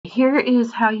here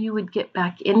is how you would get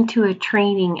back into a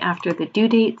training after the due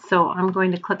date. So I'm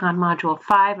going to click on Module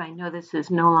 5. I know this is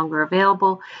no longer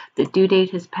available. The due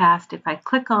date has passed. If I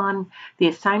click on the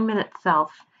assignment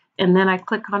itself, and then I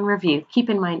click on Review, keep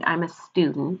in mind I'm a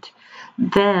student,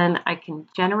 then I can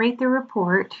generate the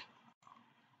report,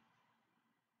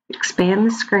 expand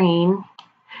the screen,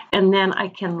 and then I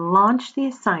can launch the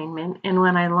assignment. And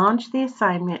when I launch the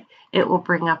assignment, it will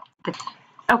bring up the...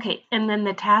 Okay, and then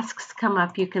the tasks come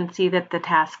up. You can see that the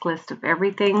task list of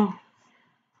everything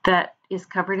that is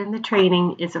covered in the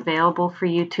training is available for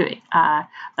you to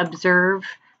observe,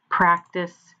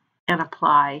 practice, and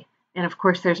apply. And of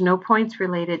course, there's no points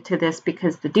related to this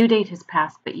because the due date has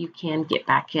passed, but you can get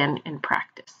back in and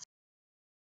practice.